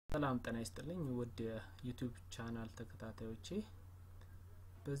ሰላም ጤና ይስጥልኝ ውድ ዩቲዩብ ቻናል ተከታታዮቼ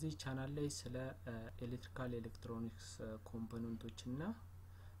በዚህ ቻናል ላይ ስለ ኤሌክትሪካል ኤሌክትሮኒክስ ኮምፖነንቶችና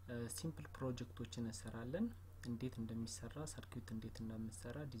ሲምፕል ፕሮጀክቶችን እንሰራለን እንዴት እንደሚሰራ ሰርኪዩት እንዴት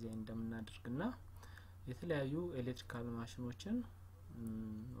እንደምንሰራ ዲዛይን እንደምናደርግና የተለያዩ ኤሌክትሪካል ማሽኖችን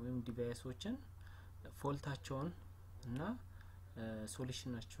ወይም ዲቫይሶችን ፎልታቸውን እና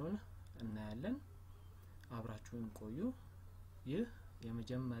ሶሉሽናቸውን እናያለን አብራችሁን ቆዩ ይህ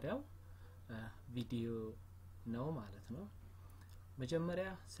የመጀመሪያው ቪዲዮ ነው ማለት ነው መጀመሪያ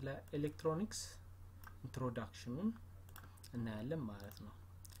ስለ ኤሌክትሮኒክስ ኢንትሮዳክሽኑን እናያለን ማለት ነው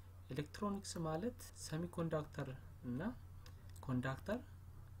ኤሌክትሮኒክስ ማለት ሴሚኮንዳክተር እና ኮንዳክተር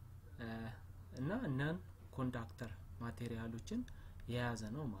እና ነን ኮንዳክተር ማቴሪያሎችን የያዘ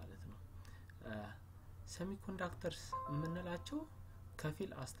ነው ማለት ነው ሴሚኮንዳክተርስ የምንላቸው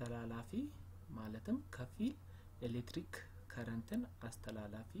ከፊል አስተላላፊ ማለትም ከፊል ኤሌክትሪክ ከረንትን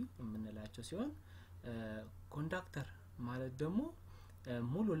አስተላላፊ የምንላቸው ሲሆን ኮንዳክተር ማለት ደግሞ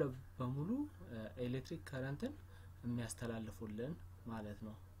ሙሉ ለሙሉ ኤሌክትሪክ ከረንትን የሚያስተላልፉልን ማለት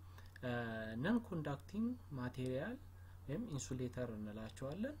ነው ነን ኮንዳክቲንግ ማቴሪያል ወይም ኢንሱሌተር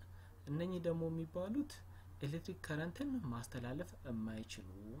እንላቸዋለን እነኚህ ደግሞ የሚባሉት ኤሌክትሪክ ከረንትን ማስተላለፍ የማይችሉ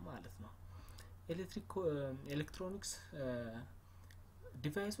ማለት ነው ኤሌክትሮኒክስ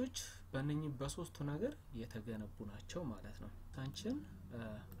ዲቫይሶች በእነኚህ በሶስቱ ነገር የተገነቡ ናቸው ማለት ነው ታንችን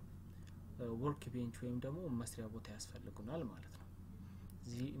ወርክ ቤንች ወይም ደግሞ መስሪያ ቦታ ያስፈልጉናል ማለት ነው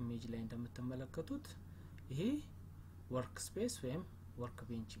እዚህ ኢሜጅ ላይ እንደምትመለከቱት ይሄ ወርክ ስፔስ ወይም ወርክ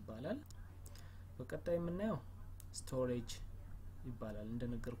ቤንች ይባላል በቀጣይ የምናየው ስቶሬጅ ይባላል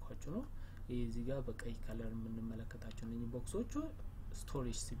እንደነገርኳችሁ ነው እዚህ ጋር በቀይ ከለር የምንመለከታቸው እነኚህ ቦክሶቹ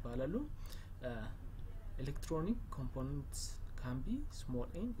ስቶሬጅ ይባላሉ electronic components can be small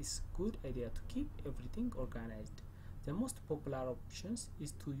and it's good idea to keep everything organized. The most popular options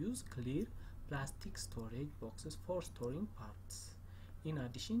is to use clear plastic storage boxes for storing parts. In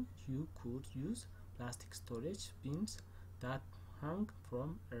addition, you could use plastic storage bins that hang from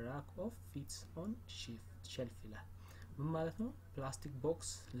a rack of fits on shelf ይላል ማለት ነው ፕላስቲክ ቦክስ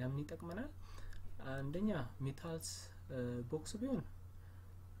ለምን ይጠቅመናል አንደኛ ሜታልስ ቦክስ ቢሆን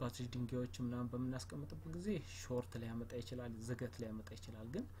ባትሪ ድንጋዮች ምናምን በመናስቀምጥበት ጊዜ ሾርት ላይ ያመጣ ይችላል ዝገት ላይ ያመጣ ይችላል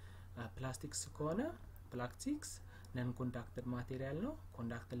ግን ፕላስቲክስ ከሆነ ፕላስቲክስ ነን ኮንዳክተር ማቴሪያል ነው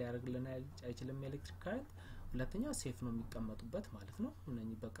ኮንዳክት ላይ ያደርግልና አይችልም ኤሌክትሪክ ከረንት ሁለተኛ ሴፍ ነው የሚቀመጡበት ማለት ነው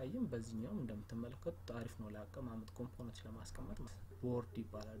እነኚህ በቀይም በዚህኛው እንደምትመለከቱት አሪፍ ነው ለአቀማመጥ ኮምፖነንት ለማስቀመጥ ቦርድ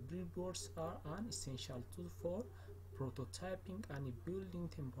ይባላል boards are an essential tool for prototyping and building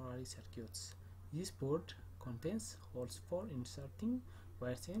temporary circuits this board contains holes for inserting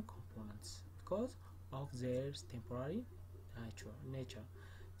wires and components because of their temporary nature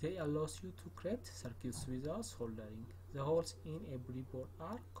they allows you to create circuits without soldering the holes in every board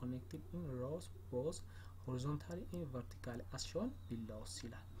are connected in rows both horizontally and vertically as shown below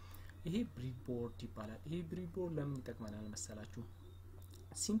ይላል ይሄ ብሬድቦርድ ይባላል ይሄ ብሬድቦርድ ለምን ይጠቅመናል መሰላችሁ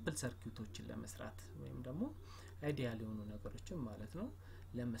ሲምፕል ሰርኪዩቶችን ለመስራት ወይም ደግሞ አይዲያል የሆኑ ነገሮችን ማለት ነው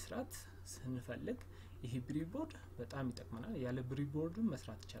ለመስራት ስንፈልግ ይሄ ብሬድቦርድ በጣም ይጠቅመናል ያለ ብሬድቦርድ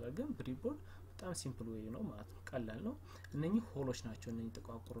መስራት ይቻላል ግን ብሬድቦርድ በጣም ሲምፕል ወይ ነው ማለት ነው ቀላል ነው እነኚህ ሆሎች ናቸው እነኚህ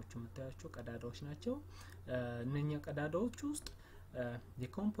ተቋቁሮች የምታያቸው ቀዳዳዎች ናቸው እነኚህ ቀዳዳዎች ውስጥ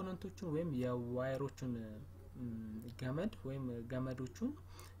የኮምፖነንቶቹን ወይም የዋየሮቹን ገመድ ወይም ገመዶቹን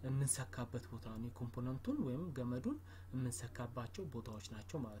የምንሰካበት ቦታ ነው የኮምፖነንቱን ወይም ገመዱን የምንሰካባቸው ቦታዎች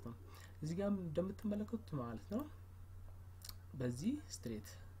ናቸው ማለት ነው እዚህ ጋር እንደምትመለከቱት ማለት ነው በዚህ ስትሬት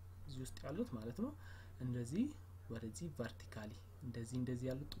እዚህ ውስጥ ያሉት ማለት ነው እንደዚህ ወደዚህ ቨርቲካሊ እንደዚህ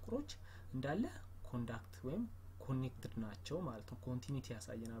ያሉ ጥቁሮች እንዳለ ኮንዳክት ወይም ኮኔክትድ ናቸው ማለት ነው ኮንቲኒቲ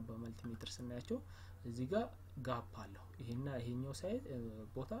ያሳየናል በመልቲሜትር ስናያቸው እዚህ ጋር ጋፕ አለው ይሄና ይሄኛው ሳይድ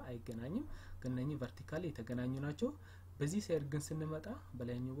ቦታ አይገናኝም ግን እነኚህ ቨርቲካሊ የተገናኙ ናቸው በዚህ ሳይድ ግን ስንመጣ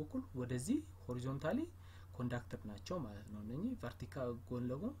በላይኛው በኩል ወደዚህ ሆሪዞንታሊ ኮንዳክተር ናቸው ማለት ነው እነኚህ ቨርቲካል ጎን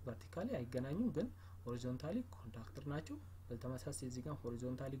ለጎን ቨርቲካሊ አይገናኙም ግን ሆሪዞንታሊ ኮንዳክተር ናቸው በተመሳሳይ እዚህ ጋር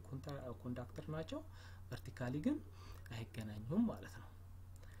ሆሪዞንታሊ ኮንዳክተር ናቸው ቨርቲካሊ ግን አይገናኙም ማለት ነው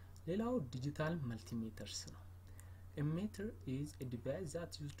ሌላው ዲጂታል መልቲሜተርስ ነው A meter is a device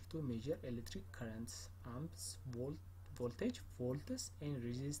that used to measure electric currents, amps, voltage, volts, and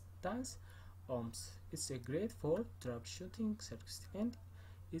resistance ohms. It's a great for troubleshooting circuits and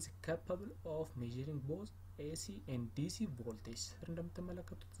is capable of measuring both AC and DC voltage.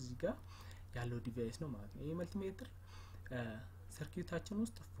 እንደምትመለከቱት እዚህ ጋር ያለው ዲቫይስ ነው ማለት ነው። ይሄ መልቲሜትር ሰርኪዩታችን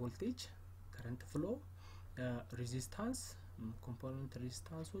ውስጥ ቮልቴጅ፣ ከረንት ፍሎ፣ ሬዚስታንስ፣ ኮምፖነንት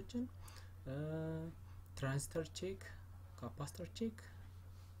ሬዚስታንሶችን ትራንዚስተር ቼክ ካፓሲተር ቼክ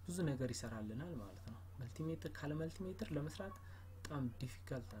ብዙ ነገር ይሰራልናል ማለት ነው መልቲሜትር ካለ መልቲሜትር ለመስራት በጣም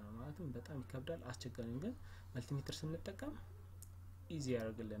ዲፊካልት ነው ማለትም በጣም ይከብዳል አስቸጋሪ ግን መልቲሜትር ስንጠቀም ኢዚ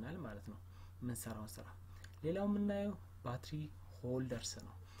ያደርግልናል ማለት ነው ምን ሰራው ስራ ሌላው ምናየው ባትሪ ሆልደርስ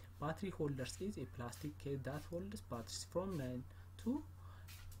ነው battery holders is a plastic case that holds batteries from 9 to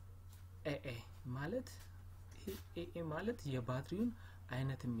AA ማለት AA ማለት የባትሪውን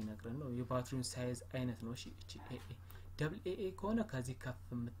አይነት የሚነግረን ነው የባትሪውን ሳይዝ አይነት ነው እሺ AA double AA ከሆነ ከዚህ ከፍ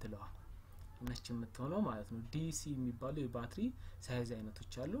የምትለው ነች የምትሆነው ማለት ነው DC የሚባለው የባትሪ ሳይዝ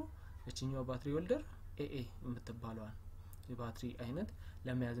አይነቶች አሉ እቺኛው ባትሪ ሆልደር AA የምትባለው የባትሪ አይነት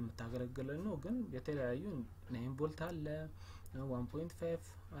ለመያዝ የምታገለግለን ነው ግን የተለያዩ 9 ቮልት አለ 1.5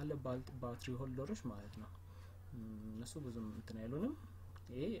 አለ ባትሪ ሆልደሮች ማለት ነው እነሱ ብዙም እንትን አይሉንም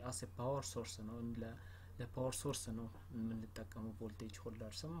ይሄ አስ ፓወር ሶርስ ነው ለፓወር ሶርስ ነው የምንጠቀመው ቮልቴጅ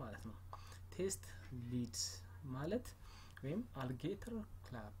ሆልደርስም ማለት ነው ቴስት ሊድስ ማለት ወይም አልጌተር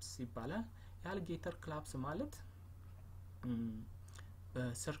ክላፕስ ይባላል የአልጌተር ክላፕስ ማለት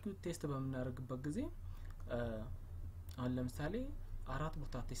በሰርኪዩት ቴስት በመናደርግበት ጊዜ አሁን ለምሳሌ አራት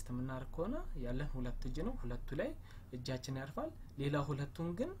ቦታ ቴስት የምናደርግ ከሆነ ያለን ሁለት እጅ ነው ሁለቱ ላይ እጃችን ያርፋል ሌላ ሁለቱን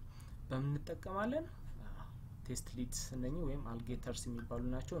ግን በመንጠቀማለን ቴስት ሊድስ ነኝ ወይም አልጌተርስ የሚባሉ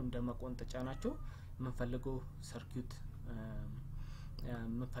ናቸው እንደ መቆንጠጫ ናቸው የምንፈልገው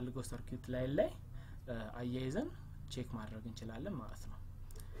ሰርኪዩት ላይ አያይዘን ቼክ ማድረግ እንችላለን ማለት ነው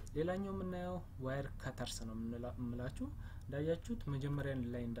ሌላኛው ምናየው ዋየር ከተርስ ነው የምላችሁ እንዳያችሁት መጀመሪያ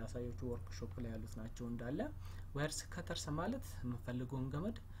ላይ እንዳሳያችሁ ወርክሾፕ ላይ ያሉት ናቸው እንዳለ ዋየርስ ከተርስ ማለት የምንፈልገውን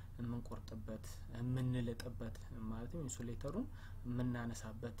ገመድ የምንቆርጥበት የምንለጥበት ማለት ነው ኢንሱሌተሩን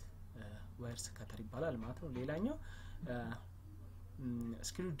የምናነሳበት ዋየርስ ከተር ይባላል ማለት ነው ሌላኛው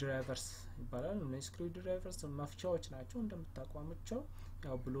ስክሩ ድራይቨርስ ይባላል እነዚህ ስክሩ ድራይቨርስ መፍቻዎች ናቸው እንደምታቋሙቸው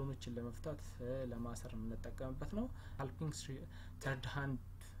ያው ብሎኖችን ለመፍታት ለማሰር የምንጠቀምበት ነው ሄልፒንግ ተርድ ሃንድ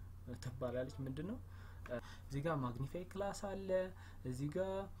ተባላለች ምንድነው እዚህ ጋር ማግኒፋይ ክላስ አለ እዚህ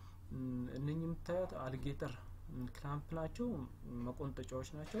ጋር እነኚህ የምታዩት አልጌተር ክላምፕ ናቸው መቆንጠጫዎች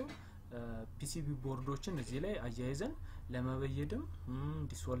ናቸው ፒሲቢ ቦርዶችን እዚህ ላይ አያይዘን ለመበየድም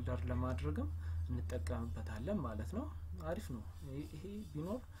ዲስወልደር ለማድረግም እንጠቀምበታለን ማለት ነው አሪፍ ነው ይሄ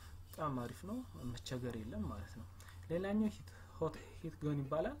ቢኖር በጣም አሪፍ ነው መቸገር የለም ማለት ነው ሌላኛው ሂት ገን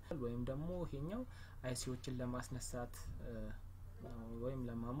ይባላል ወይም ደግሞ ይሄኛው አይሲዎችን ለማስነሳት ወይም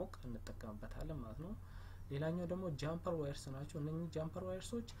ለማሞቅ እንጠቀምበታለን ማለት ነው ሌላኛው ደግሞ ጃምፐር ዋየርስ ናቸው እነኚህ ጃምፐር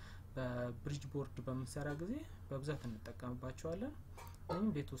ዋየርሶች በብሪጅ ቦርድ በመሰራ ጊዜ በብዛት እንጠቀምባቸዋለን ወይም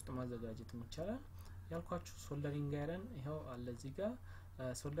ቤት ውስጥ ማዘጋጀት ይቻላል ያልኳችሁ ሶልደሪንግ አይረን ይሄው አለ እዚህ ጋር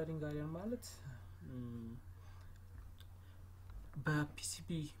ሶልደሪንግ አይረን ማለት በፒሲቢ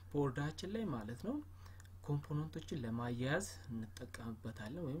ቦርዳችን ላይ ማለት ነው ኮምፖነንቶችን ለማያያዝ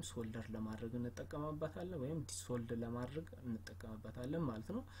እንጠቀምበታለን ወይም ሶልደር ለማድረግ እንጠቀምበታለን ወይም ዲሶልድ ለማድረግ እንጠቀምበታለን ማለት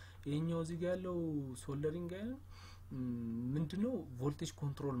ነው ይሄኛው እዚህ ጋር ያለው ሶልደሪንግ አይረን ምንድነው ቮልቴጅ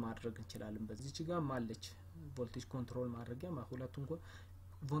ኮንትሮል ማድረግ እንችላለን በዚህ ጋር ማለች ቮልቴጅ ኮንትሮል ማድረጊያ ሁለቱን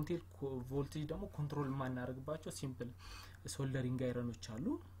ቮልቴጅ ደግሞ ኮንትሮል ማናደርግባቸው ሲምፕል ሶልደሪንግ አይረኖች አሉ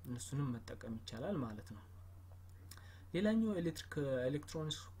እነሱንም መጠቀም ይቻላል ማለት ነው ሌላኛው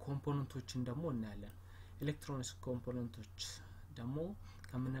ኤሌክትሮኒክስ ኮምፖነንቶችን ደግሞ እናያለን ኤሌክትሮኒክስ ኮምፖነንቶች ደግሞ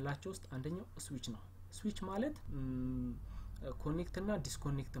ከምንላቸው ውስጥ አንደኛው ስዊች ነው ስዊች ማለት ኮኔክት እና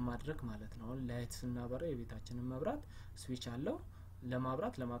ዲስኮኔክት ማድረግ ማለት ነው ላይት ስናበራ የቤታችንን መብራት ስዊች አለው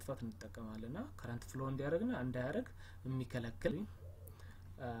ለማብራት ለማጥፋት እንጠቀማለንና ከረንት ፍሎ እንዲያደርግና እንዳያደርግ የሚከለክል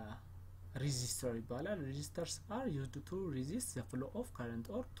resistor ይባላል resistors are used to resist the flow of current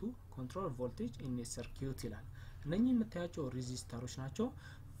or to control voltage in a circuit ይላል እነኚህ የምታያቸው ሬዚስተሮች ናቸው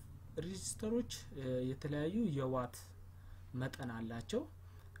ሬዚስተሮች የተለያዩ የዋት መጠን አላቸው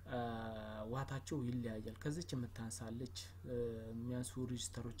ዋታቸው ይለያያል ከዚች የምታንሳለች የሚያንሱ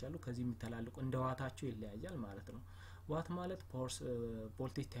ሬዚስተሮች አሉ ከዚህ የሚተላለቁ እንደ ዋታቸው ይለያያል ማለት ነው ዋት ማለት ፓወር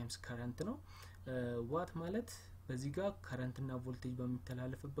ቮልቴጅ ታይምስ ከረንት ነው ዋት ማለት በዚህ ጋር ከረንት እና ቮልቴጅ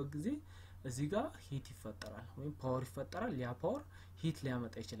በሚተላለፍበት ጊዜ እዚህ ጋር ሂት ይፈጠራል ወይም ፓወር ይፈጠራል ያ ፓወር ሂት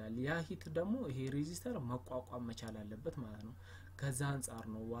ሊያመጣ ይችላል ያ ሂት ደግሞ ይሄ ሬዚስተር መቋቋም መቻል አለበት ማለት ነው ከዛ አንፃር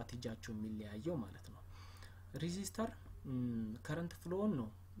ነው ዋቴጃቸው የሚለያየው ማለት ነው ሬዚስተር ከረንት ፍሎውን ነው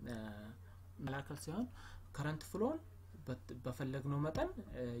መላከል ሳይሆን ከረንት ፍሎውን በፈለግነው መጠን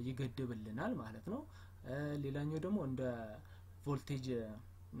ይገድብልናል ማለት ነው ሌላኛው ደግሞ እንደ ቮልቴጅ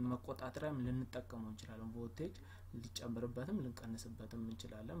መቆጣጠሪያም ልንጠቀመው እንችላለን ቮልቴጅ ሊጨምርበትም ልንቀንስበትም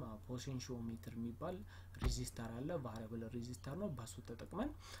እንችላለን ፖቴንሺዮሜትር የሚባል ሬዚስተር አለ ቫሪያብል ሬዚስተር ነው ባሱ ተጠቅመን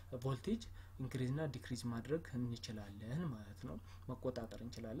ቮልቴጅ ኢንክሪዝ እና ዲክሪዝ ማድረግ እንችላለን ማለት ነው መቆጣጠር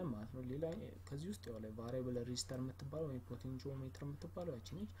እንችላለን ማለት ነው ሌላ ከዚህ ውስጥ ያው ላይ ቫሪያብል ሬዚስተር የምትባለው ወይ ፖቴንሺዮሜትር የምትባለው ያቺ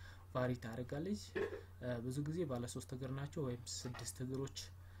ነች ቫሪ ታደርጋለች ብዙ ጊዜ ባለ 3 እግር ናቸው ወይም 6 እግሮች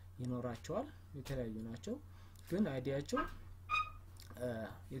ይኖራቸዋል የተለያዩ ናቸው ግን አይዲያቸው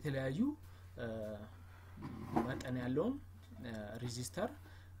የተለያዩ መጠን ያለውን ሬዚስተር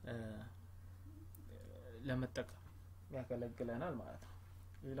ለመጠቀም ያገለግለናል ማለት ነው።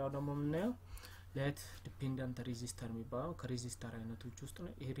 ሌላው ደግሞ ምናየው ላይት ዲፔንደንት ሬዚስተር የሚባለው ከሬዚስተር አይነቶች ውስጥ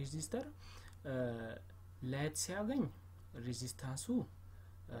ነው። ይሄ ሬዚስተር ላይት ሲያገኝ ሬዚስታንሱ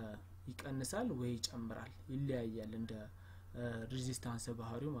ይቀንሳል ወይ ይጨምራል፣ ይለያያል እንደ ሬዚስታንስ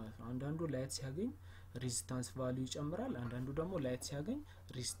ባህሪው ማለት ነው። አንዳንዱ ላይት ሲያገኝ ሬዚስታንስ ቫልዩ ይጨምራል፣ አንዳንዱ ደግሞ ላይት ሲያገኝ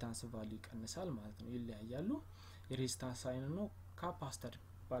ሬዚስታንስ ቫልዩ ይቀንሳል ማለት ነው። ይለያያሉ። የሬዚስታንስ አይነት ነው። ካፓሲተር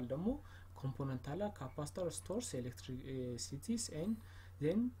ባል ደግሞ ኮምፖነንት አለ። ካፓሲተር ስቶርስ ኤሌክትሪሲቲስ ኤንድ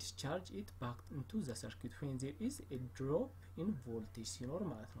then discharge it back into the circuit when there is a drop in voltage ሲኖር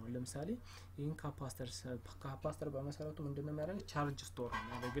ማለት ነው። ለምሳሌ ይሄን ካፓሲተር በመሰረቱ ምንድነው የሚያደርገው? ቻርጅ ስቶር ነው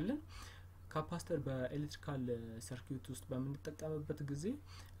ያደርግልን። ካፓሲተር በኤሌክትሪካል ሰርኪዩት ውስጥ በምንጠቀምበት ጊዜ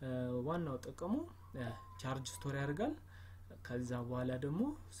ዋናው ጥቅሙ ቻርጅ ስቶር ያደርጋል። ከዛ በኋላ ደግሞ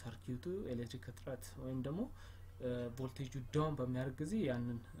ሰርኪዩቱ ኤሌክትሪክ እጥረት ወይም ደግሞ ቮልቴጁ ዳውን በሚያደርግ ጊዜ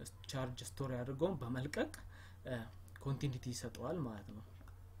ያንን ቻርጅ ስቶር ያደርገውን በመልቀቅ ኮንቲኒቲ ይሰጠዋል ማለት ነው።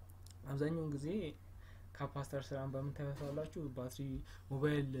 አብዛኛውን ጊዜ ካፓሲተር ስራን በመተፈታላችሁ ባትሪ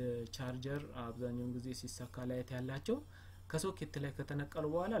ሞባይል ቻርጀር አብዛኛውን ጊዜ ሲሰካ ላይት ያላቸው ከሶኬት ላይ ከተነቀሉ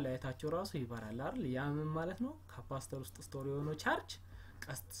በኋላ ላይታቸው ራሱ ይበራል አይደል? ያ ምን ማለት ነው? ካፓሲተር ውስጥ ስቶር የሆነው ቻርጅ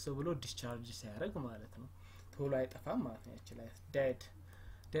ቀስ ብሎ ዲስቻርጅ ሲያደርግ ማለት ነው። ቶሎ አይጠፋም ማለት ነው። ያቺ ላይት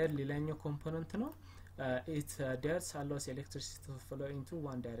ዳይድ ሌላኛው ኮምፖነንት ነው። it does allows electricity to flow into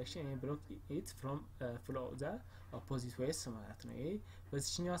one direction and block it from flow the opposite ways ማለት ነው። ይሄ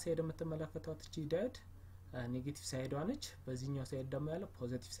በዚህኛው ሳይድ የምትመለከቷት እቺ ዳይድ ኔጌቲቭ ሳይዷ ነች። በዚህኛው ሳይድ ደግሞ ያለው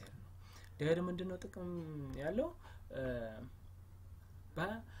ፖዚቲቭ ሳይድ ነው። ዳይድ ምንድነው ጥቅም ያለው?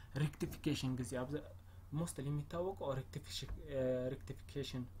 በሬክቲፊኬሽን ጊዜ ሞስትሊ የሚታወቀው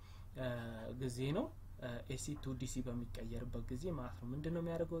ሬክቲፊኬሽን ጊዜ ነው። ኤሲ ቱ ዲሲ በሚቀየርበት ጊዜ ማለት ነው። ምንድነው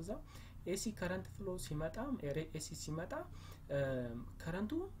የሚያደርገው? እዛ ኤሲ ከረንት ፍሎ ሲመጣ ኤሲ ሲመጣ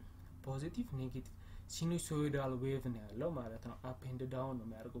ከረንቱ ፖዚቲቭ ኔጌቲቭ ሲኑሶይዳል ዌቭ ነው ያለው ማለት ነው። አፕ ኤንድ ዳውን ነው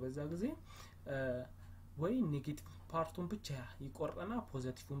የሚያደርገው። በዛ ጊዜ ወይ ኔጌቲቭ ፓርቱን ብቻ ይቆርጠና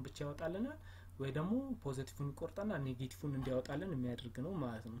ፖዚቲቭን ብቻ ያወጣልናል፣ ወይ ደግሞ ፖዚቲቭን ይቆርጠና ኔጌቲቭን እንዲያወጣልን የሚያደርግ ነው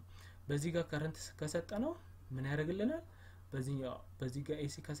ማለት ነው። በዚህ ጋር ከረንት ከሰጠነው ምን ያደርግልናል? በዚህ ጋር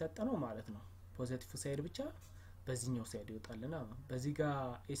ኤሲ ከሰጠነው ማለት ነው ፖዚቲቭ ሳይድ ብቻ በዚህኛው ሳይድ ይወጣልናል። በዚህ ጋር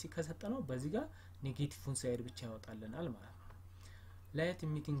ኤሲ ከሰጠነው በዚህ ጋር ኔጌቲቭን ሳይድ ብቻ ያወጣልናል ማለት ነው። ላይት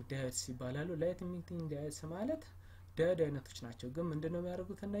ኢሚቲንግ ዳዮድስ ይባላሉ። ላይት ኢሚቲንግ ዳዮድስ ማለት ዳዮድ አይነቶች ናቸው። ግን ምንድነው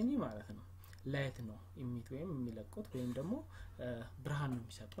የሚያደርጉት እነኚህ ማለት ነው? ላይት ነው ኢሚት ወይም የሚለቁት ወይም ደግሞ ብርሃን ነው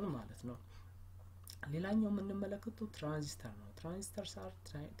የሚሰጡን ማለት ነው። ሌላኛው የምንመለከተው ትራንዚስተር ነው። ትራንዚስተርስ are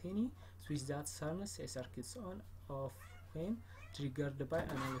tiny switches that turns a circuit on off when triggered by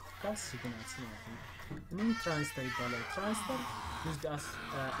an electrical signal ማለት ነው። እነዚህ ትራንዚስተር ይባላል። ትራንዚስተር used as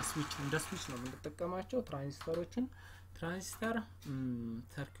a switch እንደ ስዊች ነው የምንጠቀማቸው ትራንዚስተሮችን። ትራንዚስተር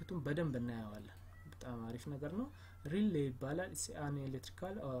ሰርኪዩቱን በደንብ እናየዋለን። በጣም አሪፍ ነገር ነው። ሪሌ ይባላል። it's an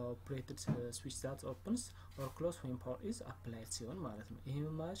electrical operated switch that opens or closes when power is applied ሲሆን ማለት ነው። ይሄ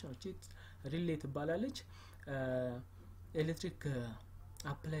ማለት ነው እቺ ሪሌ ትባላለች። ኤሌክትሪክ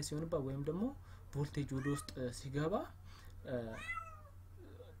አፕላይ ሲሆንባት ወይም ደግሞ ቮልቴጅ ወደ ውስጥ ሲገባ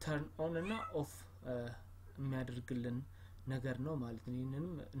ተርን ኦን እና ኦፍ የሚያደርግልን ነገር ነው ማለት ነው። ይሄንንም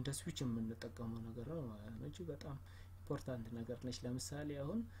እንደ ስዊች የምንጠቀመው ነገር ነው ማለት ነው። እቺ በጣም ኢምፖርታንት ነገር ነች። ለምሳሌ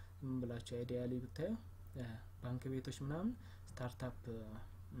አሁን ምን ብላችሁ አይዲያሊ ብታዩ ባንክ ቤቶች ምናምን ስታርታፕ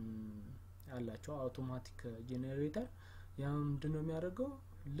አላቸው አውቶማቲክ ጄኔሬተር። ያ ምንድነው የሚያደርገው?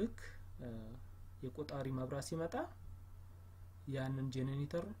 ልክ የቆጣሪ መብራት ሲመጣ ያንን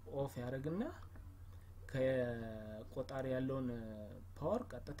ጄኔሬተር ኦፍ ያደርግና ከቆጣሪ ያለውን ፓወር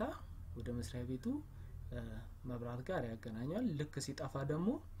ቀጥታ ወደ መስሪያ ቤቱ መብራት ጋር ያገናኛል። ልክ ሲጠፋ ደግሞ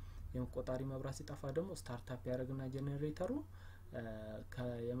የቆጣሪ መብራት ሲጠፋ ደግሞ ስታርታፕ ያደርግና ጄኔሬተሩ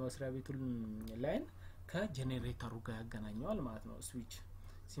ከየመስሪያ ቤቱ ላይን ከጄኔሬተሩ ጋር ያገናኘዋል ማለት ነው። ስዊች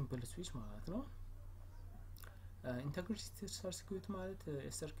ሲምፕል ስዊች ማለት ነው። integrated circuit ማለት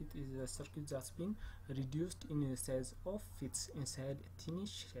a circuit is a circuit that's been reduced in size of fits inside a tiny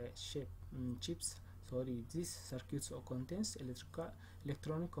shape chips. This circuit contains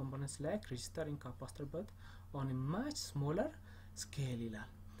electronic components like resistor and capacitor but on a much smaller scale ይላል።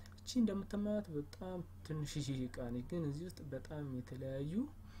 እቺ እንደምትመለከቱት በጣም ትንሽ ይቃኒ ግን እዚህ ውስጥ በጣም የተለያዩ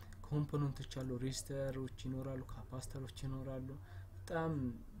ኮምፖነንቶች አሉ። ሬዚስተሮች ይኖራሉ፣ ካፓሲተሮች ይኖራሉ፣ በጣም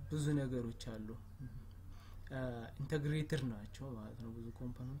ብዙ ነገሮች አሉ። ኢንተግሬተር ናቸው ማለት ነው። ብዙ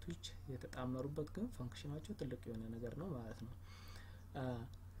ኮምፖነንቶች የተጣመሩበት ግን ፈንክሽናቸው ትልቅ የሆነ ነገር ነው ማለት ነው።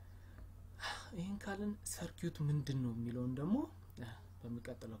 ይሄን ካልን ሰርኪዩት ምንድነው የሚለውን ደግሞ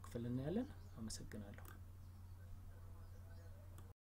በሚቀጥለው ክፍል እናያለን። አመሰግናለሁ።